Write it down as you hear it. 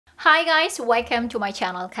Hi guys, welcome to my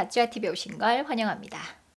channel. 가짜 TV에 오신 걸 환영합니다.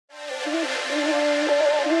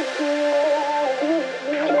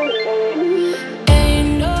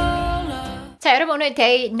 자, 여러분 오늘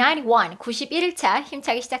day 91, 91일차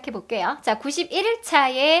힘차게 시작해 볼게요. 자,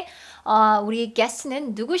 91일차에 우리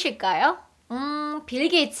게스트는 누구실까요? 빌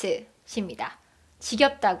게이츠십니다.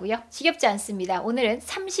 지겹다고요? 지겹지 않습니다. 오늘은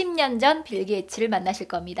 30년 전 빌 게이츠를 만나실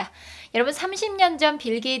겁니다. 여러분 30년 전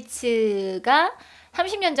빌 게이츠가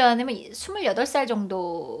 30년 전이면 28살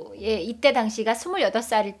정도의 이때 당시가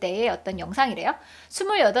 28살일 때의 어떤 영상이래요.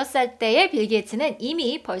 28살 때의 빌 게이츠는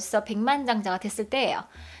이미 벌써 백만장자가 됐을 때예요.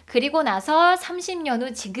 그리고 나서 30년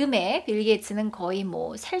후 지금의 빌 게이츠는 거의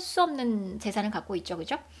뭐 살 수 없는 재산을 갖고 있죠.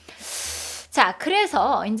 그죠? 자,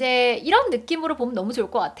 그래서 이제 이런 느낌으로 보면 너무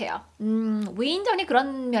좋을 것 같아요. 위인전이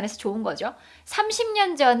그런 면에서 좋은 거죠.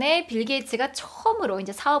 30년 전에 빌 게이츠가 처음으로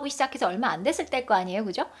이제 사업을 시작해서 얼마 안 됐을 때일 거 아니에요.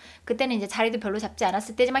 그죠? 그때는 이제 자리도 별로 잡지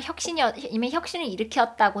않았을 때지만 이미 혁신을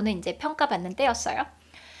일으켰다고는 이제 평가받는 때였어요.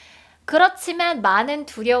 그렇지만 많은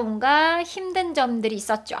두려움과 힘든 점들이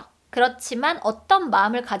있었죠. 그렇지만 어떤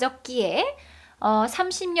마음을 가졌기에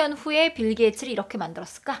 30년 후에 빌 게이츠를 이렇게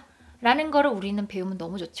만들었을까? 라는 거를 우리는 배우면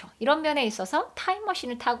너무 좋죠. 이런 면에 있어서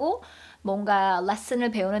타임머신을 타고 뭔가 레슨을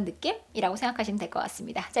배우는 느낌이라고 생각하시면 될 것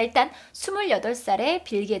같습니다. 자, 일단 28살의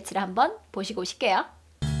빌 게이츠를 한번 보시고 오실게요.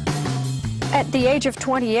 At the age of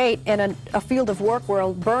 28 in a field of work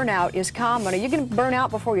where burnout is common, are you going to burn out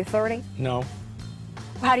before you're 30? No.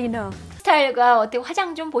 How do you know? 스타일과 어떻게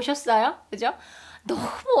화장 좀 보셨어요? 그죠? 너무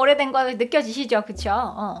오래된 거 느껴지시죠?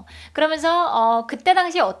 그쵸? 그러면서 그때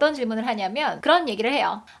당시에 어떤 질문을 하냐면 그런 얘기를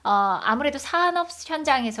해요. 아무래도 산업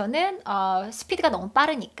현장에서는 스피드가 너무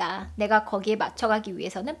빠르니까 내가 거기에 맞춰가기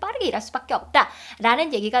위해서는 빠르게 일할 수밖에 없다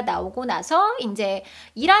라는 얘기가 나오고 나서 이제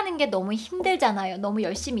일하는 게 너무 힘들잖아요. 너무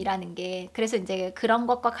열심히 일하는 게. 그래서 이제 그런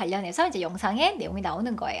것과 관련해서 이제 영상에 내용이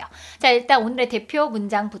나오는 거예요. 자, 일단 오늘의 대표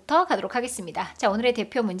문장부터 가도록 하겠습니다. 자, 오늘의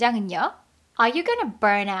대표 문장은요. Are you gonna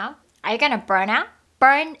burn out? Are you gonna burn out?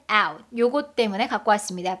 burn out. 요것 때문에 갖고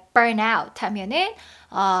왔습니다. burn out 하면은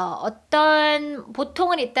어떤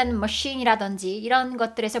보통은 일단 머신이라든지 이런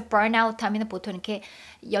것들에서 burn out 하면은 보통 이렇게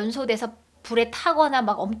연소돼서 불에 타거나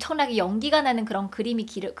막 엄청나게 연기가 나는 그런 그림이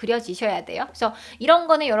그려지셔야 돼요. 그래서 이런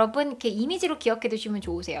거는 여러분 이렇게 이미지로 기억해 두시면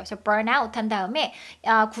좋으세요. 그래서 burn out 한 다음에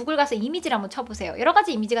구글 가서 이미지를 한번 쳐보세요. 여러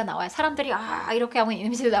가지 이미지가 나와요. 사람들이 이렇게 하면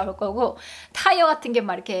이미지도 나올 거고 타이어 같은 게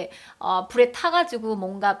막 이렇게 불에 타가지고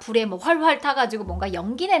뭔가 불에 뭐 활활 타가지고 뭔가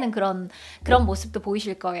연기 내는 그런 모습도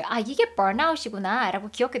보이실 거예요. 이게 burnout이구나 라고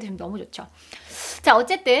기억해 두시면 너무 좋죠. 자,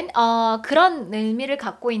 어쨌든 그런 의미를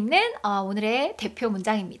갖고 있는 오늘의 대표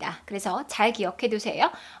문장입니다. 그래서 잘 기억해 두세요.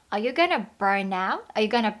 Are you gonna burn out? Are you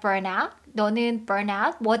gonna burn out? 너는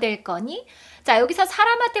burnout 뭐 될 거니? 자, 여기서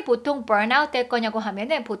사람한테 보통 burnout 될 거냐고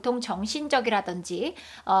하면은 보통 정신적이라든지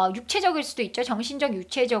육체적일 수도 있죠. 정신적,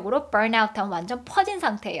 육체적으로 burnout 하면 완전 퍼진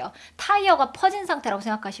상태예요. 타이어가 퍼진 상태라고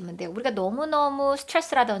생각하시면 돼요. 우리가 너무너무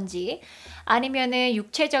스트레스라든지 아니면은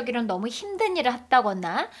육체적으로 너무 힘든 일을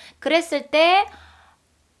했다거나 그랬을 때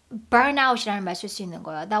burnout이라는 말 쓸 수 있는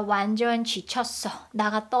거예요. 나 완전 지쳤어.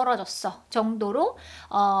 나가 떨어졌어. 정도로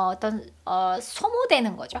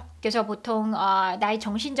소모되는 거죠. 그래서 보통 나의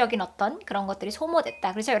정신적인 어떤 그런 것들이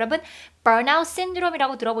소모됐다. 그래서 여러분 burnout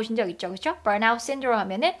syndrome이라고 들어보신 적 있죠? 그렇죠? burnout syndrome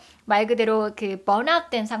하면은 말 그대로 그 burnout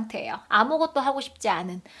된 상태예요. 아무것도 하고 싶지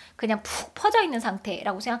않은 그냥 푹 퍼져 있는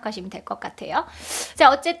상태라고 생각하시면 될 것 같아요.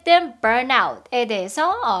 자, 어쨌든 burnout에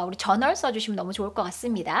대해서 우리 저널 써주시면 너무 좋을 것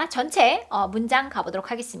같습니다. 전체 문장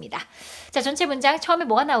가보도록 하겠습니다. 자, 전체 문장 처음에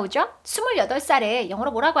뭐가 나오죠? 28살에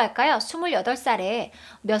영어로 뭐라고 할까요? 28살에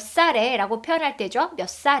몇 살에 라고 표현할 때죠. 몇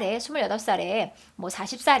살에 28살에 뭐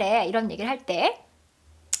 40살에 이런 얘기를 할 때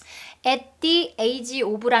at the age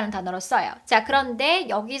of라는 단어로 써요. 자, 그런데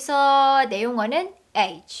여기서 내용어는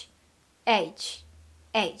age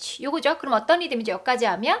요거죠. 그럼 어떤 리듬이죠? 여기까지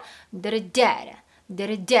하면 드르다라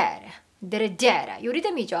요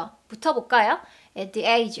리듬이죠. 붙어볼까요? at the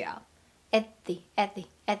age of at the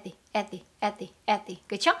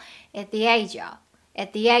그쵸? at the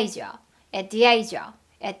age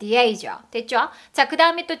of 됐죠? 자, 그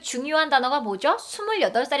다음에 또 중요한 단어가 뭐죠?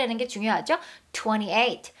 28살이라는 게 중요하죠?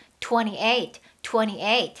 28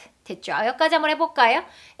 됐죠? 여기까지 한번 해볼까요?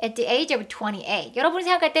 at the age of 28 여러분이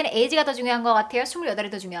생각할 때는 age가 더 중요한 것 같아요?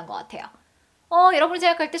 28이 더 중요한 것 같아요? 여러분이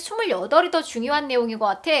생각할 때 28이 더 중요한 내용인 것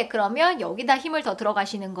같아. 그러면 여기다 힘을 더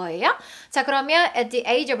들어가시는 거예요. 자, 그러면 at the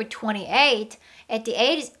age of 28 at the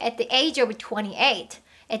age of 28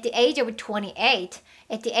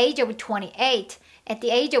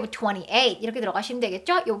 이렇게 들어가시면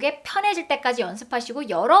되겠죠? 요게 편해질 때까지 연습하시고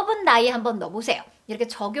여러분 나이에 한번 넣어보세요. 이렇게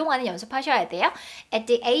적용하는 연습하셔야 돼요. at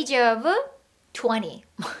the age of 20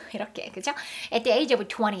 이렇게 그죠? At the age of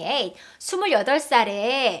 28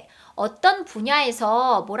 28살에 어떤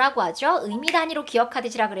분야에서 뭐라고 하죠? 의미 단위로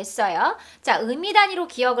기억하듯이라 그랬어요. 자, 의미 단위로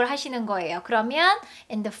기억을 하시는 거예요. 그러면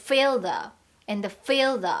in the field of, in the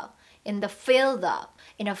field of, in the field of,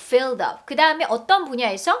 in a field of. 그 다음에 어떤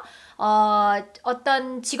분야에서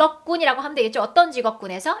어떤 직업군이라고 하면 되겠죠. 어떤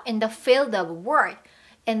직업군에서 in the field of work,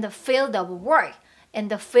 in the field of work, in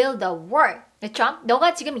the field of work. 그렇죠?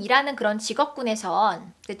 너가 지금 일하는 그런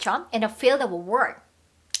직업군에선 그렇죠? In the field of work.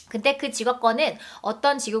 근데 그 직업군은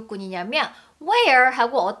어떤 직업군이냐면 where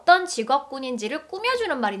하고 어떤 직업군인지를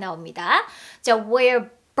꾸며주는 말이 나옵니다. 자, where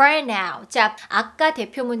burn out. 자, 아까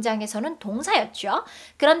대표 문장에서는 동사였죠.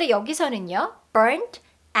 그런데 여기서는요. burnt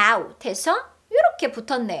out 해서 이렇게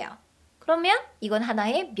붙었네요. 그러면 이건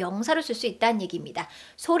하나의 명사로 쓸 수 있다는 얘기입니다.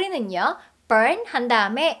 소리는요. burn 한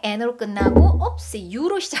다음에 n으로 끝나고 oops,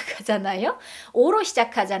 u로 시작하잖아요. o로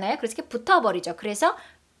시작하잖아요. 그래서 이렇게 붙어버리죠. 그래서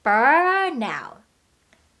burn out.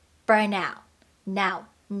 burn out, now,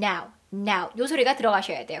 now, now 요 소리가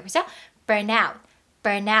들어가셔야 돼요. 그래서 burn out,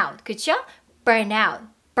 burn out, 그쵸? burn out,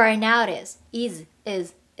 burn out is,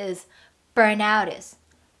 burn out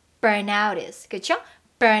is, 그쵸?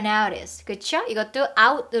 burn out is, 그쵸? 이것도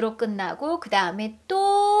out으로 끝나고 그 다음에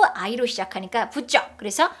또 i로 시작하니까 붙죠.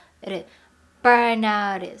 그래서 burn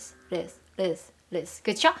out is,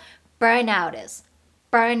 그쵸? burn out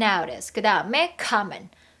is, 그 다음에 common,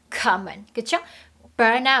 그쵸?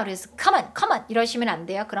 burnout is common 이러시면 안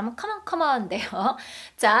돼요. 그러면 common 돼요.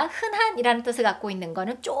 자, 흔한이라는 뜻을 갖고 있는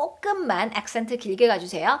거는 조금만 액센트 길게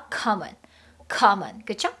가주세요. common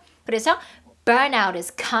그쵸? 그래서 burnout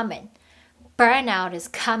is common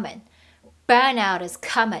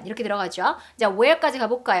이렇게 들어가죠. 자, where까지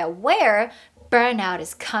가볼까요? where burnout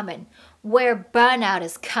is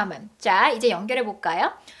common. 자, 이제 연결해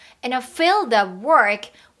볼까요? In a field of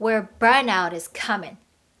work where burnout is common.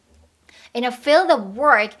 In a field of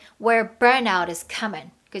work where burnout is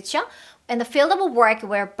common. 그쵸? In the field of work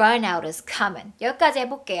where burnout is common. 여기까지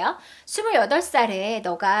해볼게요. 28살에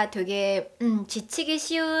너가 되게 지치기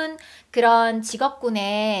쉬운 그런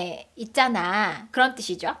직업군에 있잖아. 그런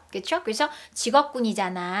뜻이죠. 그쵸? 그래서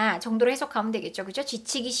직업군이잖아. 정도로 해석하면 되겠죠. 그쵸?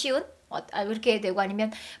 지치기 쉬운? 이렇게 되고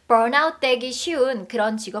아니면 burnout 되기 쉬운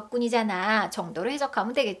그런 직업군이잖아. 정도로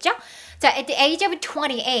해석하면 되겠죠? 자, at the age of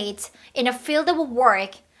 28, in a field of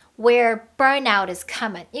work where burnout is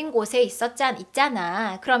common. 인 곳에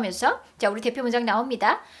있잖아. 그러면서 자, 우리 대표 문장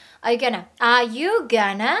나옵니다. Are you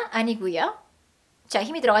gonna 아니고요. 자,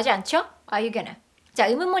 힘이 들어가지 않죠? Are you gonna. 자,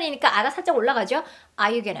 의문문이니까 아가 살짝 올라가죠.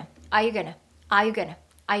 Are you gonna.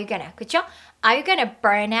 그쵸? Are you gonna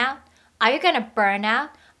burn out?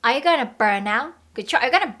 그쵸? Are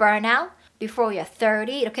you gonna burn out before you're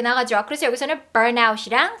 30? 이렇게 나가죠. 그래서 여기서는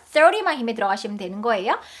burnout이랑 30만 힘이 들어가시면 되는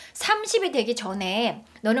거예요. 30이 되기 전에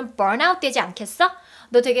너는 burnout 되지 않겠어?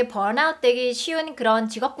 너 되게 burnout 되기 쉬운 그런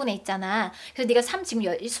직업군에 있잖아. 그래서 네가 지금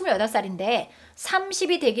 28살인데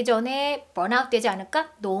 30이 되기 전에 burnout 되지 않을까?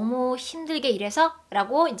 너무 힘들게 일해서?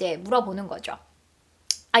 라고 이제 물어보는 거죠.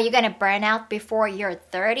 Are you gonna burn out before you're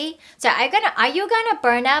 30? 자, are you gonna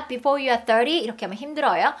burn out before you're 30? 이렇게 하면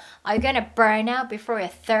힘들어요. Are you gonna burn out before you're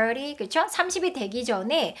 30? 그렇죠? 30이 되기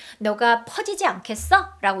전에 너가 퍼지지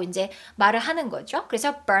않겠어? 라고 이제 말을 하는 거죠.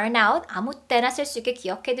 그래서 burn out 아무 때나 쓸 수 있게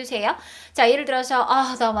기억해 두세요. 자, 예를 들어서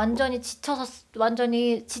나 완전히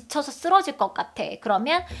지쳐서 쓰러질 것 같아.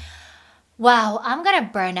 그러면 wow, I'm gonna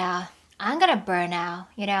burn out,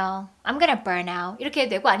 you know, I'm gonna burn out. 이렇게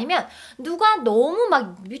되고 아니면 누가 너무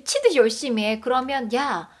막 미치듯이 열심히 해. 그러면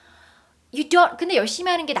야, you don't, 근데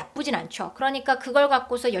열심히 하는 게 나쁘진 않죠. 그러니까 그걸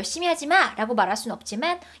갖고서 열심히 하지 마 라고 말할 수는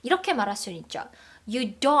없지만 이렇게 말할 수는 있죠.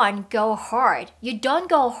 You don't go hard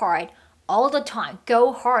all the time.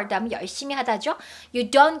 Go hard 하면 열심히 하다죠. You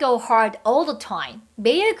don't go hard all the time.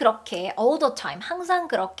 매일 그렇게 all the time 항상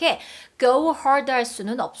그렇게 go hard 할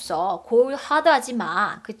수는 없어. go hard 하지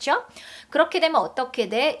마. 그쵸? 그렇게 되면 어떻게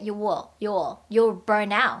돼? You'll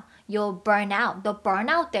burn out. 너 burn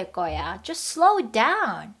out 될 거야. Just slow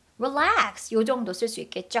down. relax. 요 정도 쓸 수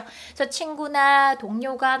있겠죠. 그래서 친구나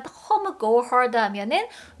동료가 너무 go hard 하면은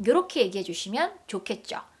요렇게 얘기해 주시면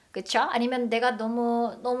좋겠죠. 그쵸? 아니면 내가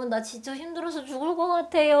너무 나 진짜 힘들어서 죽을 것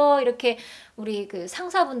같아요. 이렇게 우리 그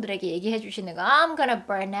상사분들에게 얘기해 주시는 거 I'm gonna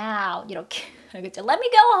burn out 이렇게 그쵸? Let me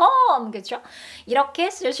go home 그쵸?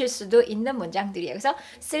 이렇게 쓰실 수도 있는 문장들이에요. 그래서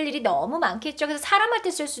쓸 일이 너무 많겠죠. 그래서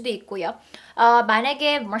사람한테 쓸 수도 있고요.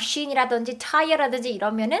 만약에 machine이라든지 tire라든지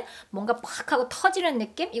이러면은 뭔가 팍 하고 터지는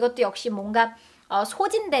느낌? 이것도 역시 뭔가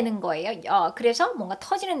소진되는 거예요. 그래서 뭔가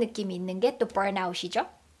터지는 느낌이 있는 게 또 burnout이죠.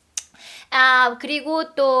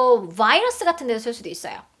 그리고 또 바이러스 같은 데서 쓸 수도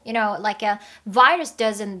있어요. You know, like a virus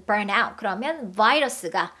doesn't burn out. 그러면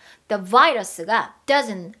the virus가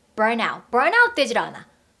doesn't burn out. burn out 되질 않아.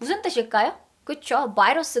 무슨 뜻일까요? 그쵸?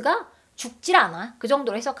 바이러스가 죽질 않아. 그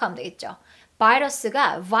정도로 해석하면 되겠죠.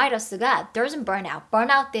 바이러스가 doesn't burn out. burn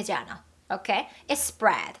out 되지 않아. Okay? It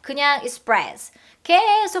spread. 그냥 it spreads.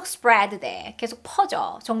 계속 spread 돼. 계속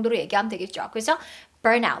퍼져. 정도로 얘기하면 되겠죠. 그래서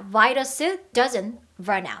burn out. virus doesn't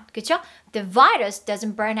burn out. 그쵸? The virus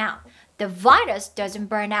doesn't burn out. The virus doesn't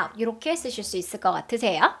burn out. 이렇게 쓰실 수 있을 것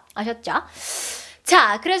같으세요? 아셨죠?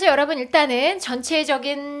 자, 그래서 여러분 일단은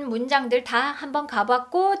전체적인 문장들 다 한번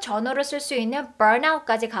가봤고 전어를 쓸 수 있는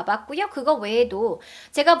burnout까지 가봤고요. 그거 외에도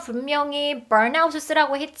제가 분명히 burnout을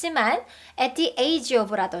쓰라고 했지만 at the age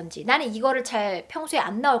of라든지 나는 이거를 잘 평소에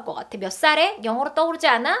안 나올 것 같아. 몇 살에 영어로 떠오르지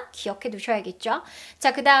않아? 기억해 두셔야겠죠.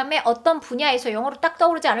 자, 그 다음에 어떤 분야에서 영어로 딱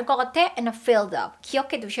떠오르지 않을 것 같아? in a field of.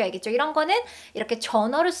 기억해 두셔야겠죠. 이런 거는 이렇게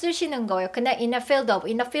전어를 쓰시는 거예요. 그냥 in a field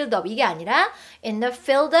of 이게 아니라 in the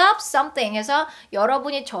field of something 해서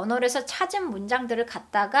여러분이 저널에서 찾은 문장들을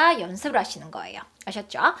갖다가 연습을 하시는 거예요.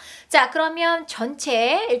 아셨죠? 자, 그러면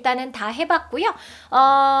전체 일단은 다 해봤고요.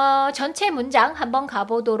 전체 문장 한번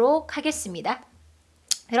가보도록 하겠습니다.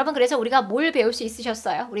 여러분, 그래서 우리가 뭘 배울 수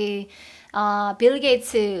있으셨어요? 우리 빌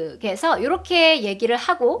게이츠께서 이렇게 얘기를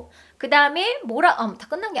하고 그 다음에 다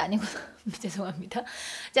끝난 게 아니구나. 죄송합니다.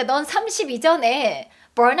 자, 넌 30 이전에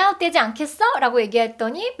burnout 되지 않겠어? 라고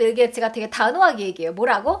얘기했더니 빌 게이츠가 되게 단호하게 얘기해요.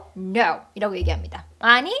 뭐라고? No 이라고 얘기합니다.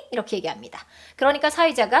 아니? 이렇게 얘기합니다. 그러니까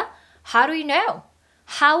사회자가 How do you know?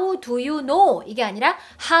 How do you know? 이게 아니라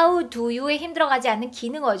How do you에 힘들어가지 않는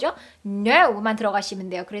기능어죠. No만 들어가시면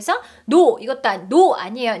돼요. 그래서 No 이것도 No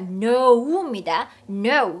아니에요. No입니다.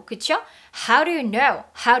 No 그쵸? How do you know?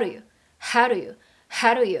 How do you? How do you?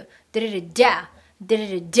 How do you?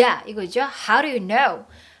 드르르다 이거죠. How do you know?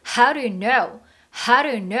 How do you know? How do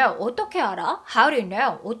you know? 어떻게 알아? How do you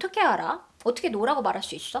know? 어떻게 알아? 어떻게 no라고 말할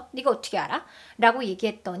수 있어? 네가 어떻게 알아? 라고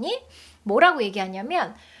얘기했더니 뭐라고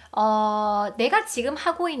얘기하냐면 내가 지금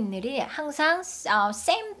하고 있는 일이 항상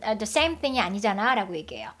the same thing이 아니잖아 라고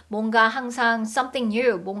얘기해요. 뭔가 항상 something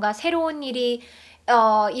new, 뭔가 새로운 일이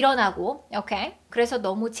일어나고 okay? 그래서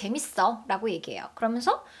너무 재밌어 라고 얘기해요.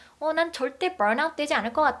 그러면서 난 절대 burnout 되지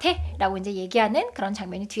않을 것 같아 라고 이제 얘기하는 그런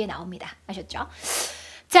장면이 뒤에 나옵니다. 아셨죠?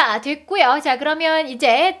 자, 됐고요. 자, 그러면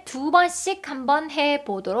이제 두 번씩 한번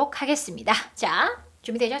해보도록 하겠습니다. 자,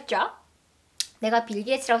 준비되셨죠? 내가 빌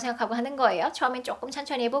게이츠라고 생각하고 하는 거예요. 처음엔 조금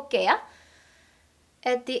천천히 해볼게요.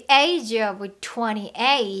 At the age of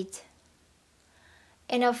 28,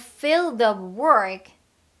 in a field of work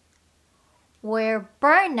where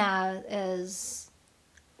burnout is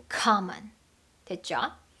common.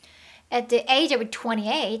 됐죠? At the age of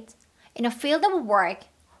 28, in a field of work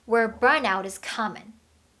where burnout is common.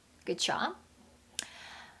 그쵸?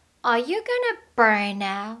 Are you gonna burn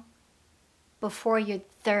out before you're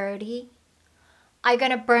 30? Are you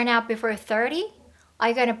gonna burn out before 30? Are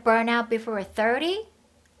you gonna burn out before 30?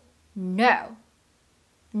 No.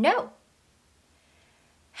 No.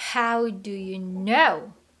 How do you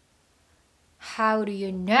know? How do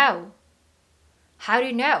you know? How do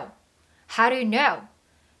you know? How do you know?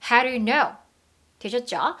 How do you know?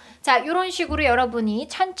 되셨죠? 자, 이런 식으로 여러분이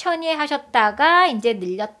천천히 하셨다가 이제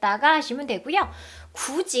늘렸다가 하시면 되고요.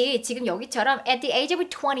 굳이 지금 여기처럼 at the age of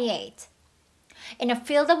 28 in a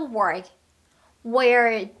field of work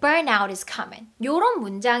where burnout is common. 이런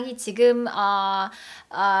문장이 지금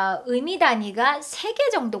의미 단위가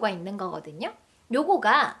 3개 정도가 있는 거거든요.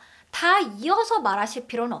 요거가 다 이어서 말하실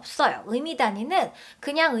필요는 없어요. 의미 단위는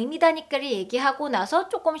그냥 의미 단위끼리 얘기하고 나서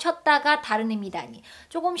조금 쉬었다가 다른 의미 단위,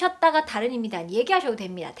 조금 쉬었다가 다른 의미 단위 얘기하셔도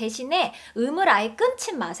됩니다. 대신에 음을 아예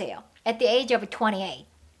끊지 마세요. At the age of 28,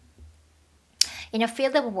 in a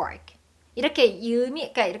field of work. 이렇게 이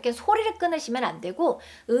의미, 그러니까 이렇게 소리를 끊으시면 안 되고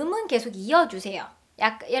음은 계속 이어주세요.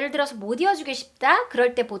 예를 들어서 못 이어주기 쉽다.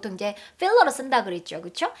 그럴 때 보통 이제 필러로 쓴다 그랬죠.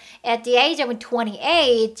 그쵸? At the age of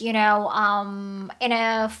 28, you know, in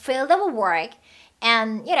a field of work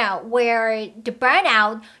and, you know, where the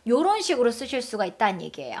burnout 요런 식으로 쓰실 수가 있다는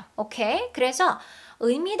얘기예요. 오케이? 그래서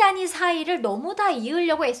의미 단위 사이를 너무 다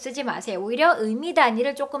이으려고 애쓰지 마세요. 오히려 의미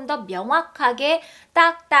단위를 조금 더 명확하게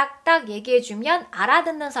딱딱딱 얘기해주면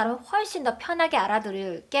알아듣는 사람은 훨씬 더 편하게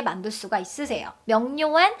알아들게 만들 수가 있으세요.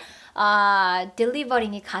 명료한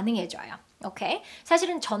딜리버링이 가능해져요. 오케이?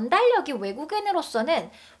 사실은 전달력이 외국인으로서는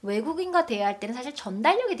외국인과 대화할 때는 사실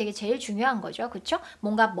전달력이 되게 제일 중요한 거죠. 그쵸?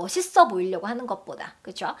 뭔가 멋있어 보이려고 하는 것보다.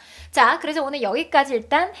 그쵸? 자, 그래서 오늘 여기까지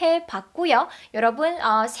일단 해봤고요. 여러분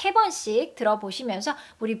 3번씩 들어보시면서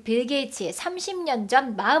우리 빌 게이츠의 30년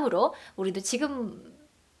전 마음으로 우리도 지금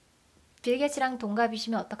빌 게이츠랑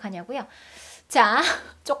동갑이시면 어떡하냐고요? 자,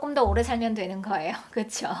 조금 더 오래 살면 되는 거예요.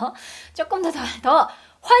 그렇죠? 조금 더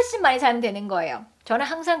훨씬 많이 살면 되는 거예요. 저는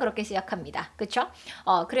항상 그렇게 생각합니다. 그렇죠?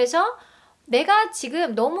 그래서 내가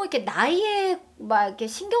지금 너무 이렇게 나이에 막 이렇게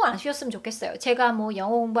신경 안 쓰였으면 좋겠어요. 제가 뭐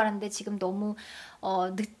영어 공부하는데 지금 너무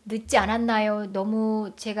늦지 않았나요?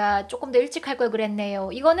 너무 제가 조금 더 일찍 할 걸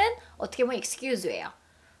그랬네요. 이거는 어떻게 보면 excuse예요.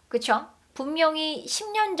 그렇죠? 분명히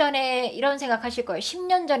 10년 전에 이런 생각하실 거예요.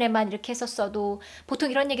 10년 전에만 이렇게 했었어도 보통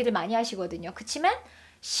이런 얘기들 많이 하시거든요. 그렇지만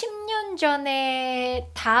 10년 전에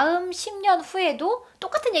다음 10년 후에도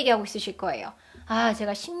똑같은 얘기하고 있으실 거예요. 아,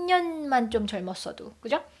 제가 10년만 좀 젊었어도.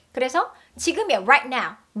 그죠? 그래서 지금이에요. Right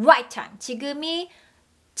now. Right time.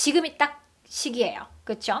 지금이 딱 시기예요.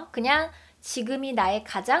 그렇죠? 그냥 지금이 나의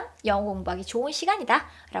가장 영어 공부하기 좋은 시간이다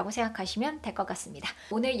라고 생각하시면 될 것 같습니다.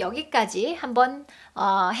 오늘 여기까지 한번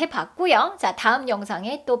해봤고요. 자, 다음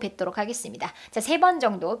영상에 또 뵙도록 하겠습니다. 자, 3번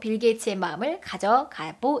정도 빌 게이츠의 마음을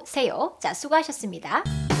가져가 보세요. 자, 수고하셨습니다.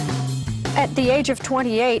 At the age of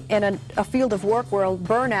 28 in a field of work where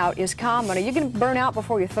burnout is common, are you going to burn out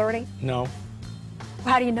before you're 30? No.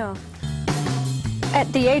 How do you know?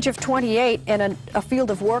 At the age of 28 in a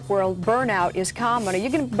field of work where burnout is common, are you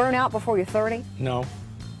going to burn out before you're 30? No.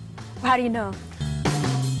 How do you know?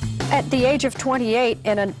 At the age of 28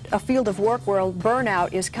 in a field of work where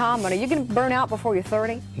burnout is common, are you going to burn out before you're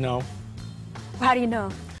 30? No. How do you know?